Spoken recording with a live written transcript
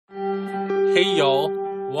Hey y'all,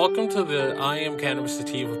 welcome to the I Am Cannabis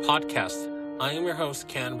Sativa podcast. I am your host,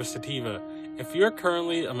 Cannabis Sativa. If you're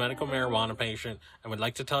currently a medical marijuana patient and would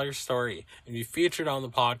like to tell your story and be featured on the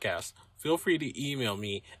podcast, feel free to email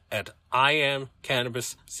me at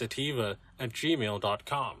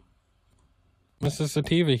iamcannabissativa@gmail.com. Mrs.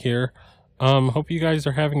 Sativa here. Hope you guys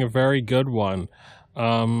are having a very good one.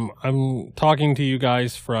 I'm talking to you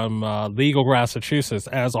guys from Legal, Massachusetts,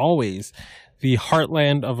 as always, the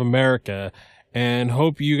heartland of America, and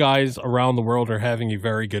hope you guys around the world are having a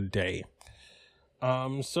very good day.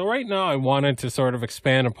 So right now I wanted to sort of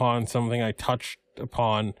expand upon something I touched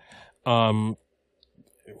upon, I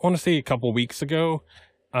want to say a couple weeks ago.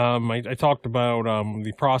 I talked about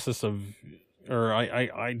the process of, or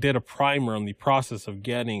I did a primer on the process of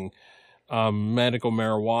getting medical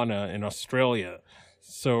marijuana in Australia.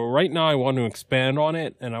 So right now I want to expand on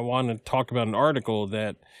it, and I want to talk about an article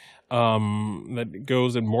that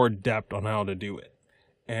goes in more depth on how to do it.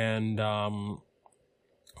 And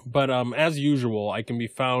but as usual, I can be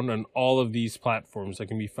found on all of these platforms. I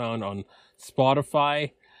can be found on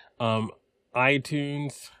Spotify,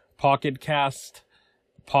 iTunes, Pocket Cast,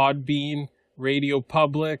 Podbean, Radio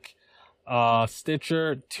Public,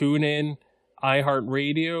 Stitcher, TuneIn,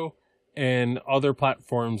 iHeartRadio, and other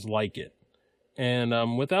platforms like it.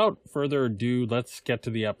 And without further ado, let's get to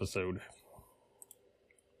the episode.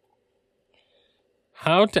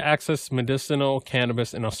 How to Access Medicinal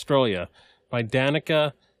Cannabis in Australia by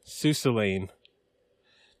Danica Susilane.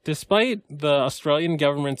 Despite the Australian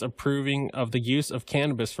government's approving of the use of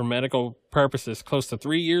cannabis for medical purposes close to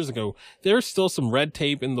 3 years ago, there is still some red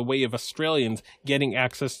tape in the way of Australians getting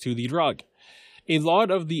access to the drug. A lot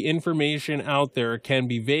of the information out there can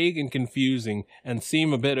be vague and confusing and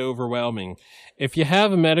seem a bit overwhelming. If you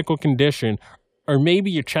have a medical condition, or maybe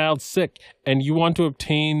your child's sick and you want to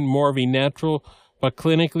obtain more of a natural but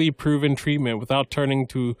clinically proven treatment without turning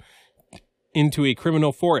into a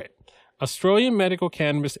criminal for it, Australian medical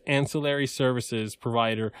cannabis ancillary services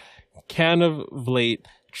provider Cannavlate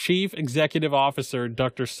Chief Executive Officer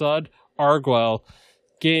Dr. Sud Argwell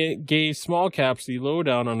gave small caps the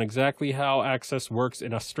lowdown on exactly how access works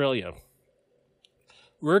in Australia.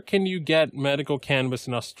 Where can you get medical cannabis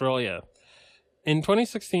in Australia? In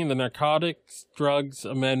 2016, the Narcotics Drugs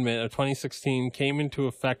Amendment of 2016 came into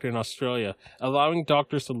effect in Australia, allowing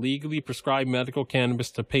doctors to legally prescribe medical cannabis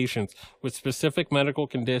to patients with specific medical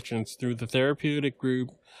conditions through the Therapeutic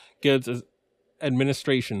Goods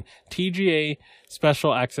Administration, TGA,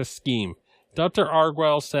 Special Access Scheme. Dr.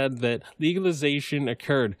 Argwell said that legalization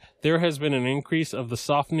occurred. There has been an increase of the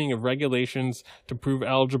softening of regulations to prove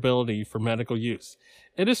eligibility for medical use.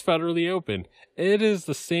 It is federally open. It is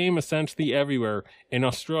the same essentially everywhere in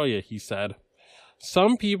Australia, he said.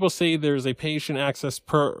 Some people say there's a patient access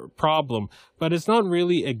problem, but it's not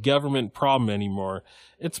really a government problem anymore.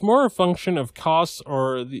 It's more a function of costs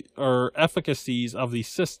or efficacies of the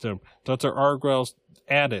system, Dr. Argwell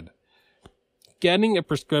added. Getting a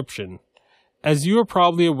prescription. As you are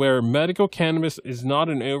probably aware, medical cannabis is not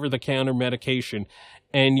an over-the-counter medication,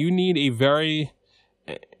 and you need a very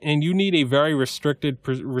restricted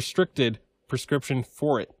prescription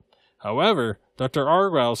for it. However, Dr.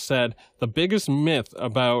 Argwell said the biggest myth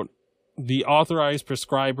about the authorized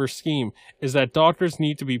prescriber scheme is that doctors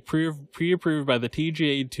need to be pre-approved by the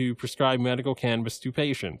TGA to prescribe medical cannabis to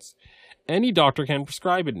patients. Any doctor can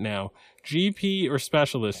prescribe it now, GP or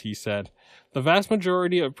specialist, he said. The vast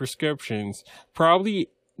majority of prescriptions, probably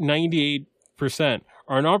 98%,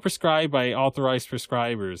 are not prescribed by authorized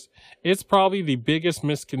prescribers. It's probably the biggest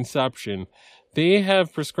misconception.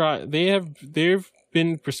 They've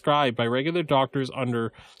been prescribed by regular doctors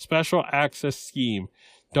under Special Access Scheme,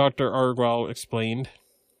 Dr. Argwell explained.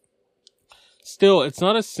 Still, it's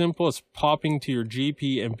not as simple as popping to your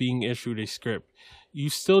GP and being issued a script. You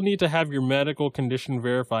still need to have your medical condition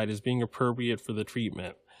verified as being appropriate for the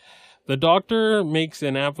treatment. The doctor makes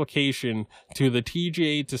an application to the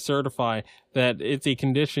TGA to certify that it's a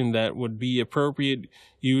condition that would be appropriate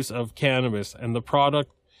use of cannabis, and that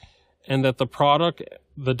the product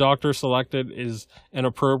the doctor selected is an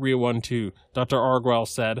appropriate one too, Dr. Argwell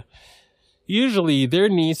said. Usually, there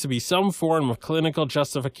needs to be some form of clinical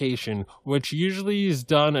justification, which usually is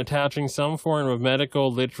done attaching some form of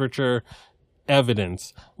medical literature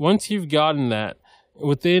evidence. Once you've gotten that,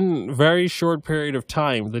 within a very short period of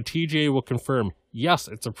time, the TGA will confirm, yes,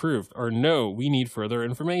 it's approved, or no, we need further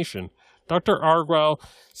information. Dr. Argwell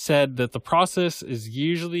said that the process is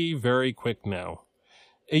usually very quick now.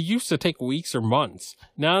 It used to take weeks or months.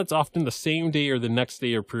 Now it's often the same day or the next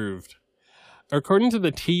day approved. According to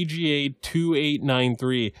the TGA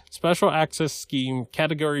 2893 Special Access Scheme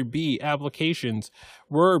Category B applications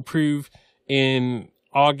were approved in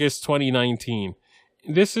August 2019.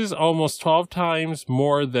 This is almost 12 times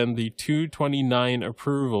more than the 229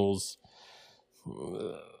 approvals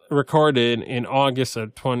recorded in August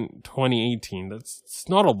of 2018. It's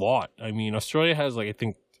not a lot. I mean, Australia has I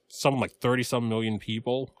think something like 30-some million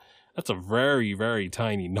people. That's a very, very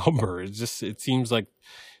tiny number. It still seems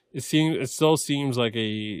like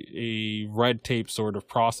a red tape sort of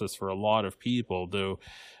process for a lot of people, though,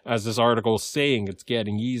 as this article is saying, it's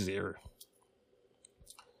getting easier.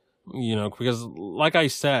 Because like I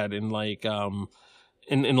said, in a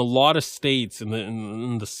lot of states,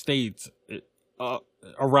 in the states,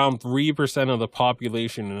 around 3% of the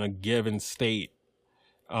population in a given state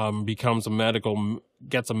gets a medical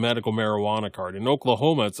marijuana card. In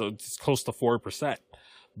Oklahoma, it's close to 4%.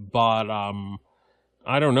 But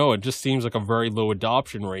I don't know. It just seems like a very low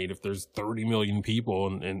adoption rate if there's 30 million people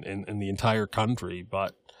in the entire country.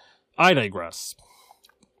 But I digress.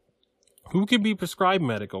 Who can be prescribed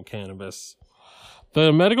medical cannabis?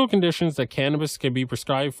 The medical conditions that cannabis can be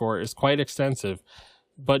prescribed for is quite extensive,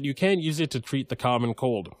 but you can't use it to treat the common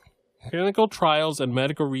cold. Clinical trials and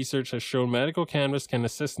medical research has shown medical cannabis can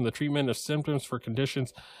assist in the treatment of symptoms for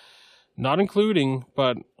conditions not including,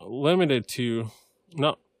 but limited to,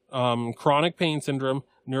 chronic pain syndrome,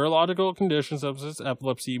 neurological conditions such as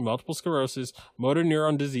epilepsy, multiple sclerosis, motor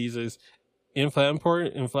neuron diseases,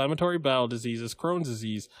 inflammatory bowel diseases, Crohn's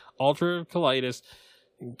disease, ulcerative colitis,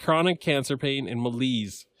 chronic cancer pain, and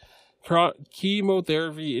malaise.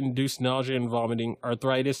 Chemotherapy-induced nausea and vomiting,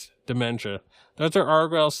 arthritis, dementia. Dr.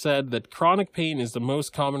 Argyle said that chronic pain is the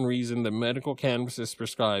most common reason that medical cannabis is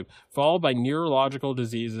prescribed, followed by neurological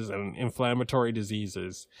diseases and inflammatory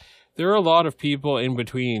diseases. There are a lot of people in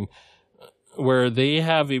between where they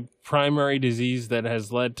have a primary disease that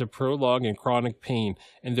has led to prolonged and chronic pain,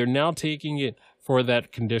 and they're now taking it for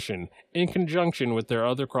that condition, in conjunction with their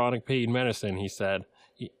other chronic pain medicine, he said.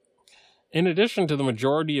 In addition to the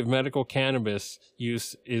majority of medical cannabis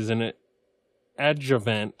use is an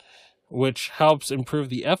adjuvant, which helps improve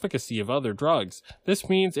the efficacy of other drugs. This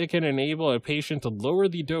means it can enable a patient to lower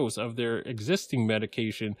the dose of their existing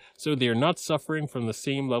medication so they are not suffering from the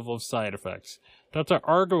same level of side effects. Dr.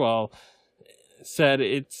 Argyle said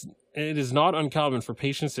it is not uncommon for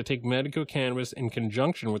patients to take medical cannabis in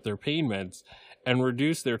conjunction with their pain meds and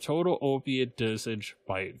reduce their total opiate dosage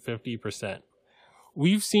by 50%.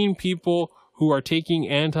 We've seen people who are taking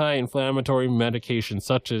anti-inflammatory medications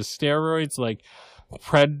such as steroids like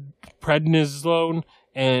prednisolone,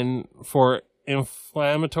 and for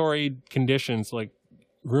inflammatory conditions like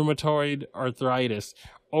rheumatoid arthritis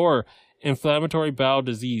or inflammatory bowel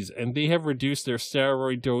disease, and they have reduced their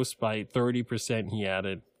steroid dose by 30%, he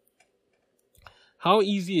added. How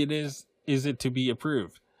easy is it to be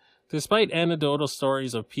approved? Despite anecdotal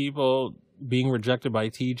stories of people being rejected by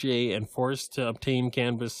TGA and forced to obtain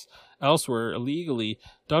cannabis elsewhere illegally,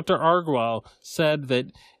 Dr. Argyle said that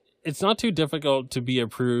it's not too difficult to be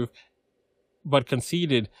approved, but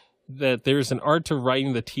conceded that there's an art to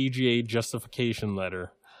writing the TGA justification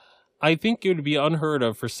letter. I think it would be unheard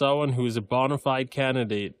of for someone who is a bona fide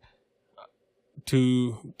candidate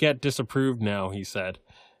to get disapproved now, he said.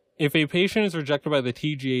 If a patient is rejected by the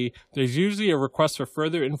TGA, there's usually a request for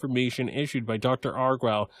further information issued by Dr.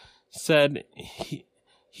 Argyle, said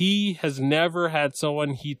he has never had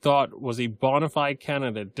someone he thought was a bona fide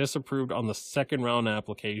candidate disapproved on the second round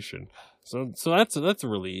application. So that's a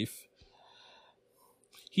relief.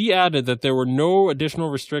 He added that there were no additional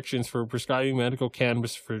restrictions for prescribing medical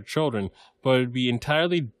cannabis for children, but it would be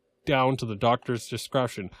entirely down to the doctor's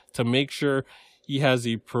discretion to make sure he has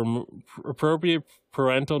the appropriate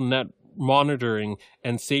parental net monitoring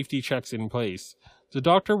and safety checks in place. The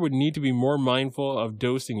doctor would need to be more mindful of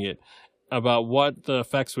dosing it, about what the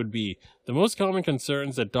effects would be. The most common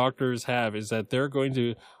concerns that doctors have is that they're going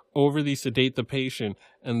to overly sedate the patient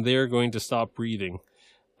and they're going to stop breathing.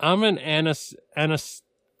 I'm an anesthetist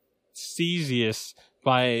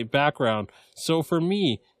by background, so for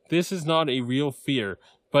me, this is not a real fear.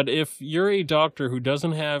 But if you're a doctor who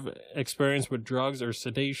doesn't have experience with drugs or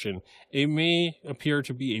sedation, it may appear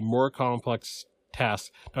to be a more complex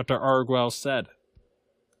task, Dr. Argyle said.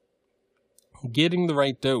 Getting the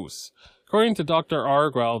right dose. According to Dr.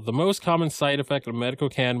 Argyle, the most common side effect of medical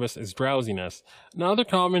cannabis is drowsiness. Another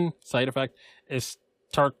common side effect is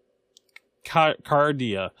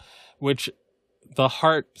tachycardia, which the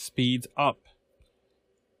heart speeds up.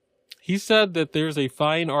 He said that there's a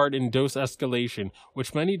fine art in dose escalation,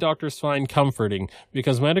 which many doctors find comforting,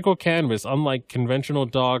 because medical cannabis, unlike conventional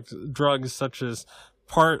drugs such as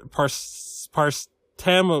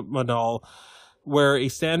paracetamol, where a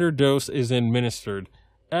standard dose is administered,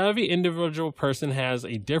 Every individual person has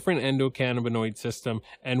a different endocannabinoid system,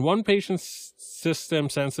 and one patient's system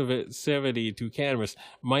sensitivity to cannabis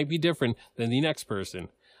might be different than the next person.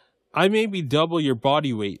 I may be double your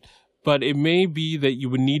body weight, but it may be that you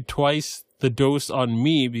would need twice the dose on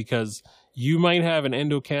me because you might have an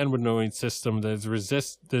endocannabinoid system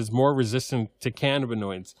that's more resistant to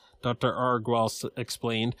cannabinoids, Dr. Arguelles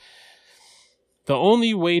explained. The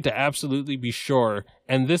only way to absolutely be sure,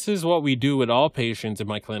 and this is what we do with all patients in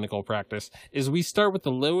my clinical practice, is we start with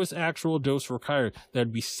the lowest actual dose required that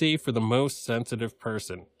would be safe for the most sensitive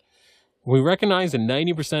person. We recognize that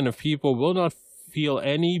 90% of people will not feel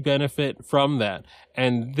any benefit from that,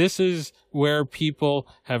 and this is where people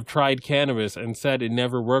have tried cannabis and said it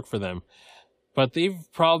never worked for them. But they've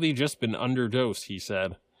probably just been underdosed, he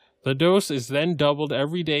said. The dose is then doubled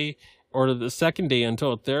every day or the second day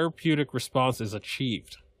until a therapeutic response is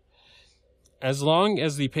achieved. As long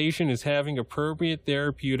as the patient is having appropriate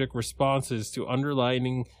therapeutic responses to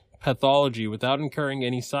underlying pathology without incurring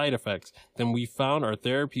any side effects, then we found our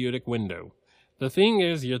therapeutic window. The thing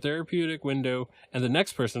is, your therapeutic window and the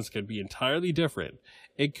next person's could be entirely different.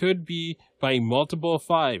 It could be by a multiple of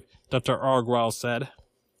 5, Dr. Arguelles said.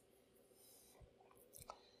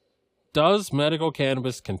 Does medical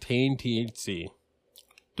cannabis contain THC?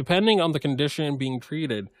 Depending on the condition being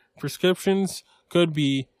treated, prescriptions could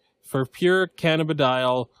be for pure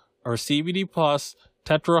cannabidiol or CBD plus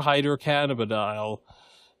tetrahydrocannabidiol,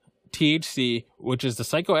 THC, which is the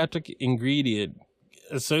psychoactive ingredient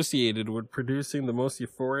associated with producing the most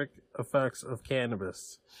euphoric effects of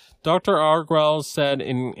cannabis. Dr. Arguelles said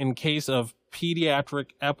in case of pediatric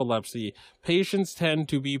epilepsy, patients tend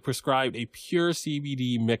to be prescribed a pure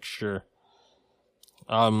CBD mixture.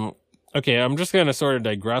 Okay, I'm just going to sort of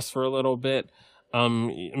digress for a little bit. I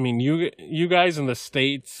mean, you guys in the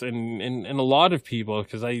States and a lot of people,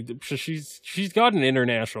 because she's gotten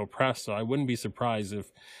international press, so I wouldn't be surprised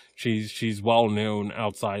if she's well known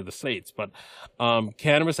outside the States. But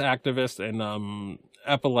cannabis activist and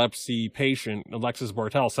epilepsy patient Alexis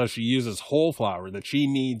Bortell says she uses whole flower, that she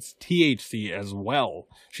needs THC as well.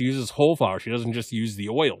 She uses whole flower. She doesn't just use the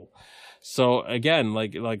oil. So again,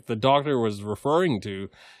 like the doctor was referring to,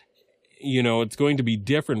 you know, it's going to be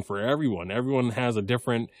different for everyone. Everyone has a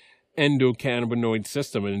different endocannabinoid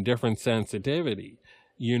system and a different sensitivity.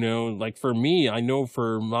 You know, like for me, I know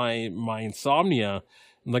for my insomnia,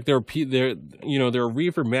 like there are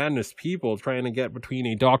reefer madness people trying to get between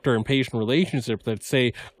a doctor and patient relationship that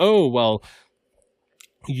say, oh, well,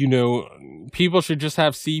 you know, people should just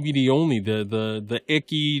have CBD only, the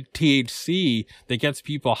icky THC that gets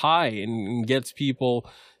people high and gets people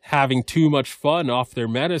having too much fun off their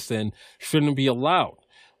medicine shouldn't be allowed.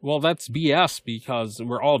 Well, that's BS because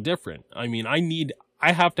we're all different. I mean,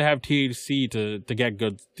 I have to have THC to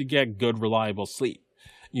get good reliable sleep,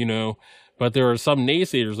 you know. But there are some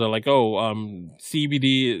naysayers that are like, oh,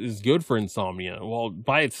 CBD is good for insomnia. Well,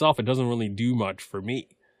 by itself, it doesn't really do much for me,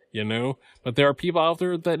 you know. But there are people out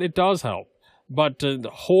there that it does help. But to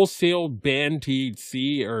wholesale ban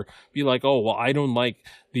THC or be like, oh, well, I don't like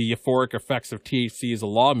the euphoric effects of THC as a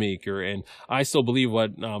lawmaker, and I still believe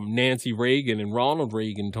what Nancy Reagan and Ronald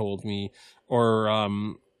Reagan told me, or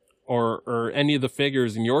any of the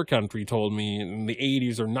figures in your country told me in the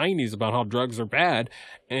 80s or 90s about how drugs are bad,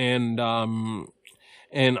 and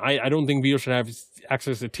I don't think people should have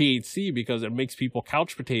access to THC because it makes people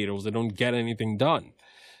couch potatoes that don't get anything done.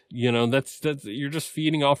 You know, that's you're just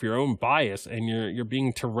feeding off your own bias, and you're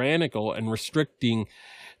being tyrannical and restricting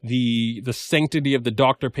the sanctity of the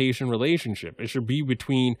doctor-patient relationship. It should be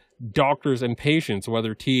between doctors and patients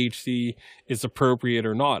whether THC is appropriate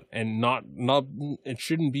or not, and not it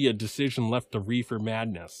shouldn't be a decision left to reefer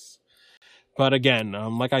madness. But again,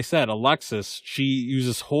 like I said, Alexis, she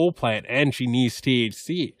uses whole plant and she needs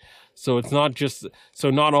THC. So it's not just, so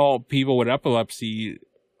not all people with epilepsy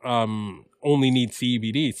only need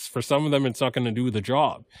CBD. For some of them, it's not going to do the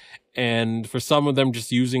job. And for some of them,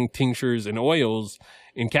 just using tinctures and oils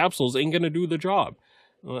in capsules ain't going to do the job.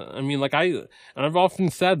 I mean, like I've often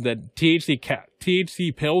said that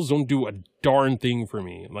THC pills don't do a darn thing for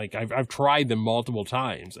me. Like I've tried them multiple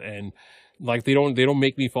times, and like they don't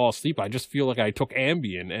make me fall asleep. I just feel like I took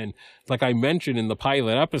Ambien, and like I mentioned in the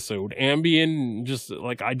pilot episode, Ambien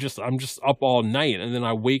I'm just up all night, and then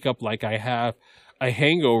I wake up like I have a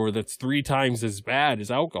hangover that's 3 times as bad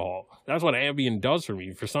as alcohol. That's what Ambien does for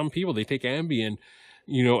me. For some people, they take Ambien,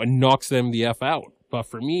 you know, and knocks them the F out. But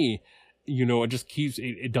for me, you know,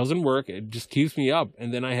 it doesn't work. It just keeps me up.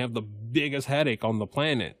 And then I have the biggest headache on the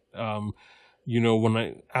planet, you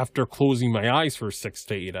know, after closing my eyes for 6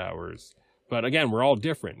 to 8 hours. But again, we're all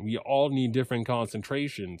different. We all need different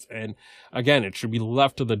concentrations. And again, it should be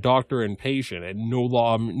left to the doctor and patient, and no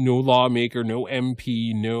lawmaker, no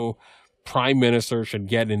MP, no prime minister should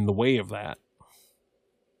get in the way of that.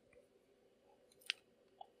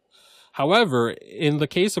 However, in the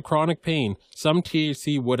case of chronic pain, some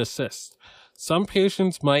THC would assist. Some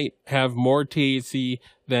patients might have more THC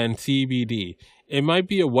than CBD. It might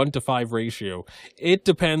be a 1-to-5 ratio. It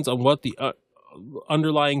depends on what the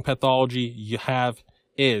underlying pathology you have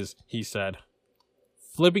is, he said.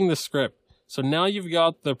 Flipping the script. So now you've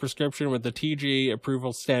got the prescription with the TGA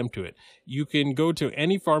approval stamped to it. You can go to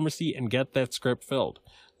any pharmacy and get that script filled.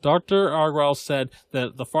 Dr. Argwell said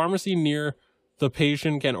that the pharmacy near the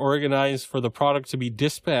patient can organize for the product to be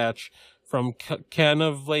dispatched from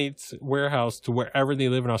Canavlate's warehouse to wherever they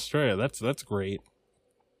live in Australia. That's great.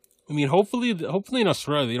 I mean, hopefully in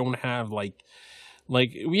Australia they don't have like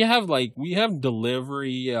we have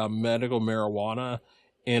delivery medical marijuana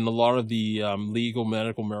in a lot of the legal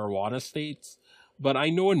medical marijuana states. But I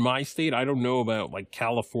know in my state, I don't know about like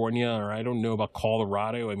California, or I don't know about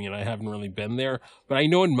Colorado. I mean, I haven't really been there, but I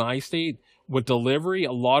know in my state with delivery,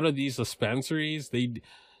 a lot of these dispensaries, they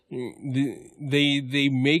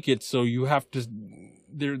make it so you have to,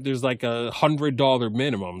 there's like $100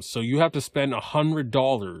 minimum. So you have to spend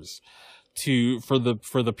 $100 for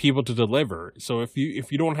the people to deliver. So if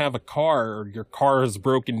you don't have a car, or your car is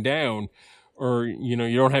broken down, or you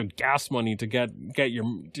don't have gas money to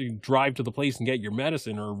to drive to the place and get your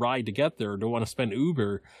medicine, or ride to get there, or don't want to spend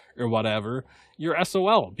Uber or whatever, you're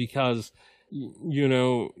SOL, because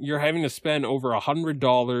you're having to spend over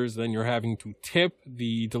 $100, then you're having to tip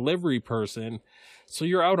the delivery person, so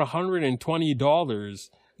you're out $120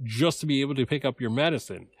 just to be able to pick up your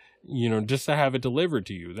medicine, just to have it delivered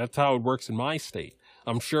to you. That's how it works in my state.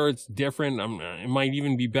 I'm sure it's different. It might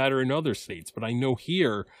even be better in other states, but I know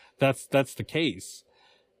here that's the case.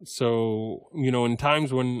 So, in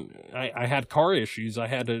times when I had car issues, I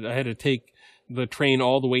had to take the train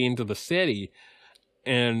all the way into the city,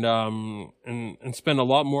 and spend a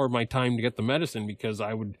lot more of my time to get the medicine, because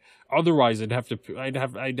otherwise I'd have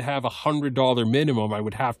 $100 minimum I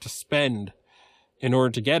would have to spend in order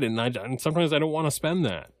to get it, and sometimes I don't want to spend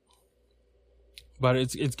that. But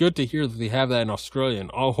it's good to hear that they have that in Australia,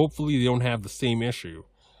 and hopefully they don't have the same issue.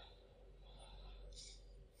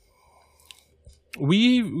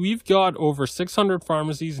 We've got over 600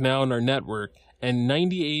 pharmacies now in our network, and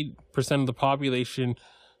 98% of the population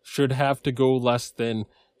should have to go less than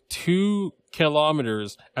 2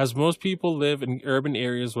 kilometers, as most people live in urban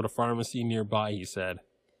areas with a pharmacy nearby, he said.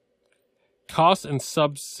 Cost and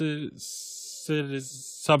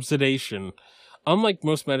subsidization. Unlike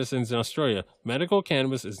most medicines in Australia, medical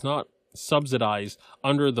cannabis is not subsidized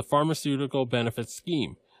under the Pharmaceutical Benefits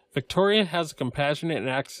Scheme. Victoria has a compassionate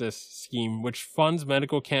access scheme which funds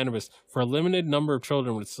medical cannabis for a limited number of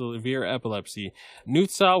children with severe epilepsy. New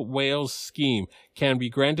South Wales scheme can be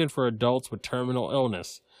granted for adults with terminal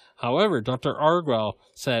illness. However, Dr. Argwell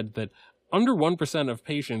said that under 1% of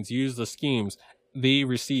patients use the schemes they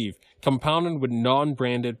receive, compounded with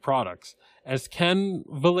non-branded products. As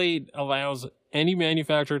Canvalate allows any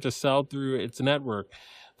manufacturer to sell through its network,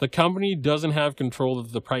 the company doesn't have control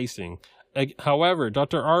of the pricing. However,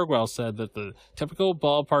 Dr. Argwell said that the typical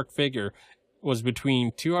ballpark figure was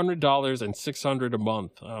between $200 and $600 a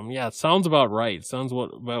month. Yeah, it sounds about right. It sounds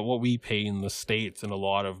about what we pay in the States, in a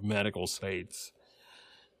lot of medical states.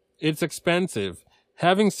 It's expensive.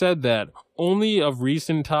 Having said that, only of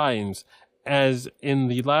recent times, as in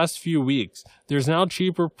the last few weeks, there's now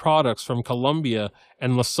cheaper products from Colombia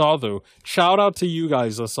and Lesotho. Shout out to you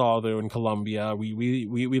guys, Lesotho and Colombia.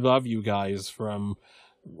 We love you guys from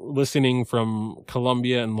listening from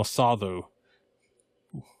Colombia and Lesotho.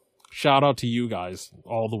 Shout out to you guys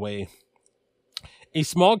all the way. A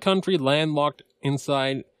small country landlocked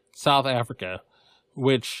inside South Africa,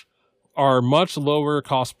 which are much lower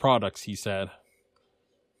cost products, he said.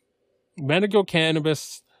 Medical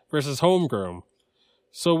cannabis versus homegrown.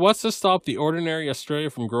 So what's to stop the ordinary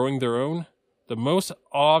Australia from growing their own? The most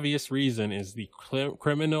obvious reason is the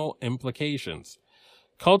criminal implications.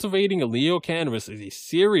 Cultivating illegal cannabis is a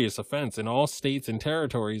serious offense in all states and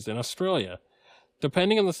territories in Australia.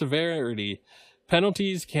 Depending on the severity,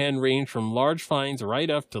 penalties can range from large fines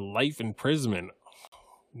right up to life imprisonment.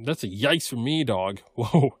 That's a yikes for me, dog.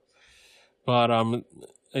 Whoa. But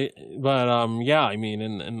yeah, I mean,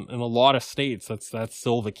 in a lot of states, that's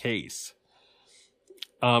still the case.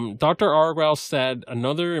 Dr. Argyle said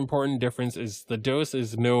another important difference is the dose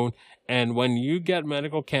is known, and when you get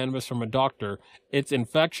medical cannabis from a doctor, it's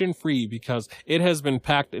infection-free because it has been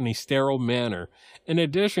packed in a sterile manner. In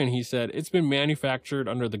addition, he said, it's been manufactured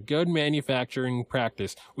under the good manufacturing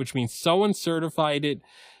practice, which means someone certified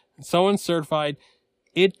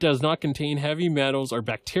it does not contain heavy metals or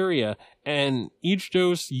bacteria, and each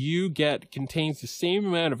dose you get contains the same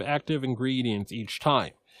amount of active ingredients each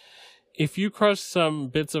time. If you crush some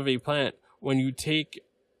bits of a plant when you take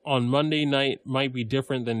on Monday night might be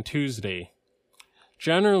different than Tuesday.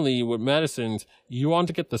 Generally, with medicines, you want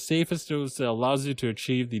to get the safest dose that allows you to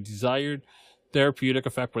achieve the desired therapeutic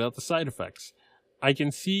effect without the side effects. I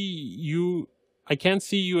can't see you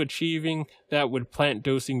achieving that with plant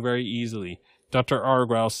dosing very easily, Dr.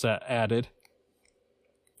 Argyle added.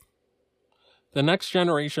 The next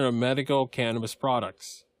generation of medical cannabis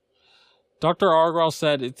products. Dr. Argyle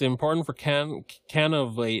said it's important for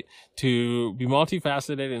Cannovate to be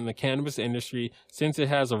multifaceted in the cannabis industry since it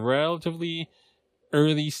has a relatively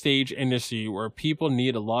early stage industry where people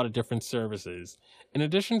need a lot of different services. In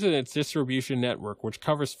addition to its distribution network, which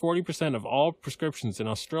covers 40% of all prescriptions in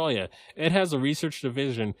Australia, it has a research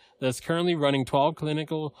division that's currently running 12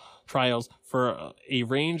 clinical trials for a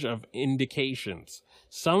range of indications.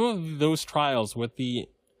 Some of those trials with the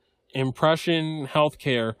Impression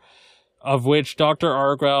Healthcare, of which Dr.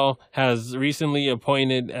 Argyle has recently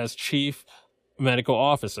appointed as Chief Medical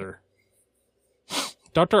Officer.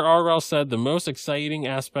 Dr. Argyle said the most exciting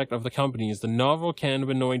aspect of the company is the novel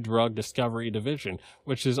cannabinoid drug discovery division,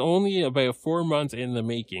 which is only about 4 months in the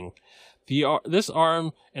making. This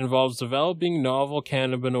arm involves developing novel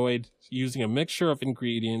cannabinoids using a mixture of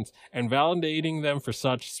ingredients and validating them for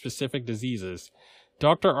such specific diseases.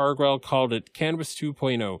 Dr. Argyle called it Cannabis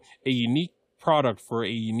 2.0, a unique product for a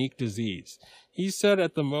unique disease. He said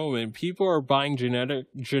at the moment, people are buying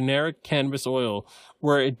generic cannabis oil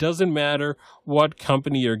where it doesn't matter what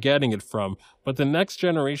company you're getting it from, but the next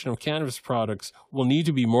generation of cannabis products will need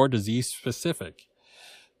to be more disease specific.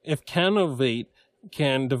 If Cannovate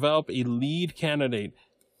can develop a lead candidate,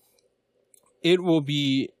 it will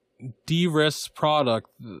be de-risked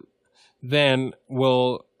product then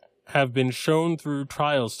will have been shown through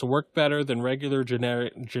trials to work better than regular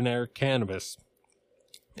generic cannabis.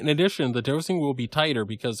 In addition, the dosing will be tighter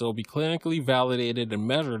because it will be clinically validated and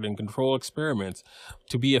measured in control experiments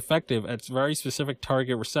to be effective at very specific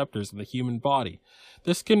target receptors in the human body.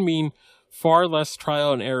 This can mean far less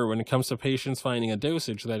trial and error when it comes to patients finding a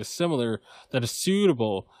dosage that is suitable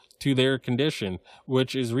to their condition,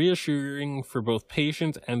 which is reassuring for both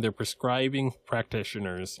patients and their prescribing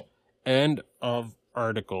practitioners. End of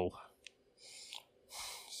article.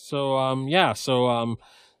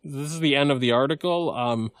 This is the end of the article.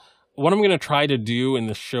 What I'm going to try to do in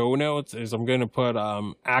the show notes is I'm going to put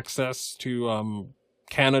access to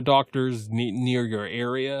Canna doctors near your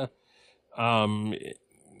area.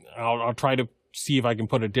 I'll try to see if I can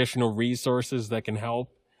put additional resources that can help.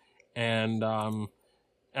 And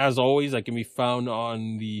as always, I can be found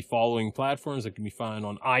on the following platforms. I can be found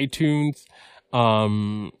on iTunes,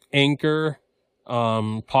 Anchor,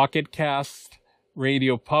 Pocket Cast,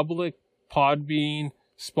 Radio Public, Podbean,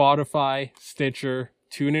 Spotify, Stitcher,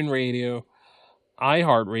 TuneIn Radio,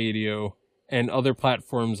 iHeartRadio, and other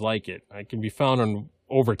platforms like it. I can be found on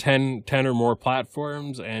over 10 or more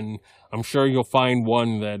platforms, and I'm sure you'll find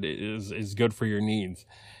one that is good for your needs.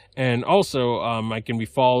 And also, I can be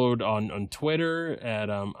followed on Twitter at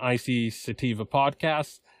IC Sativa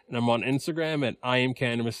Podcast, and I'm on Instagram at I Am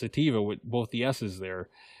Cannabis Sativa with both the S's there.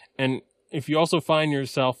 And if you also find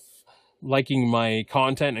yourself liking my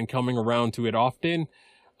content and coming around to it often,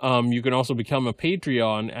 you can also become a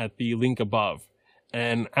Patreon at the link above.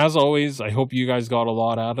 And as always, I hope you guys got a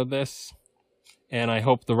lot out of this, and I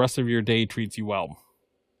hope the rest of your day treats you well.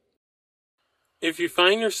 If you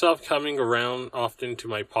find yourself coming around often to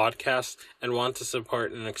my podcast and want to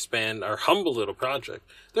support and expand our humble little project,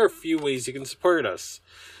 there are a few ways you can support us.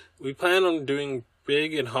 We plan on doing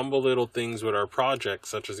big and humble little things with our project,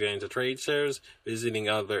 such as getting to trade shows, visiting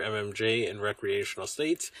other MMJ and recreational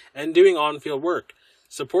states, and doing on-field work.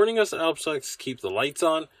 Supporting us helps us keep the lights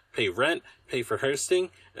on, pay rent, pay for hosting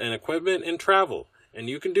and equipment, and travel. And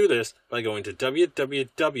you can do this by going to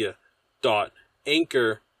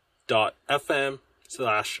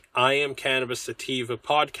www.anchor.fm/IamCannabisSativa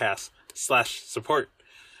podcast/support.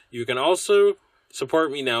 You can also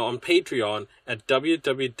support me now on Patreon at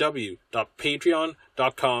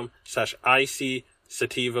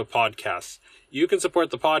www.patreon.com/ICSativapodcast. You can support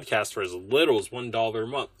the podcast for as little as $1 a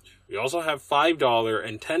month. We also have $5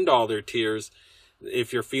 and $10 tiers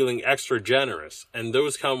if you're feeling extra generous, and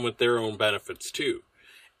those come with their own benefits too.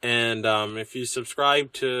 And if you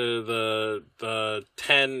subscribe to the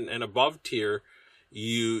 10 and above tier,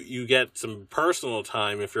 you get some personal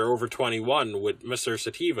time if you're over 21 with Mr.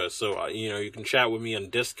 Sativa. So, you can chat with me on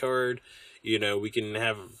Discord. We can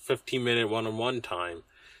have a 15-minute one-on-one time.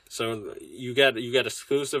 So you get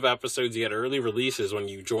exclusive episodes, you get early releases when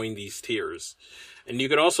you join these tiers. And you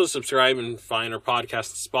can also subscribe and find our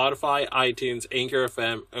podcast on Spotify, iTunes, Anchor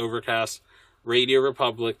FM, Overcast, Radio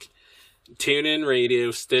Republic, TuneIn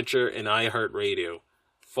Radio, Stitcher, and iHeartRadio.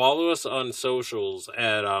 Follow us on socials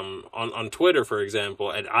at on Twitter, for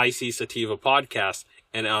example, at IC Sativa Podcast,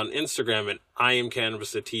 and on Instagram at I Am Cannabis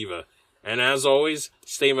Sativa. And as always,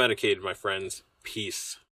 stay medicated, my friends. Peace.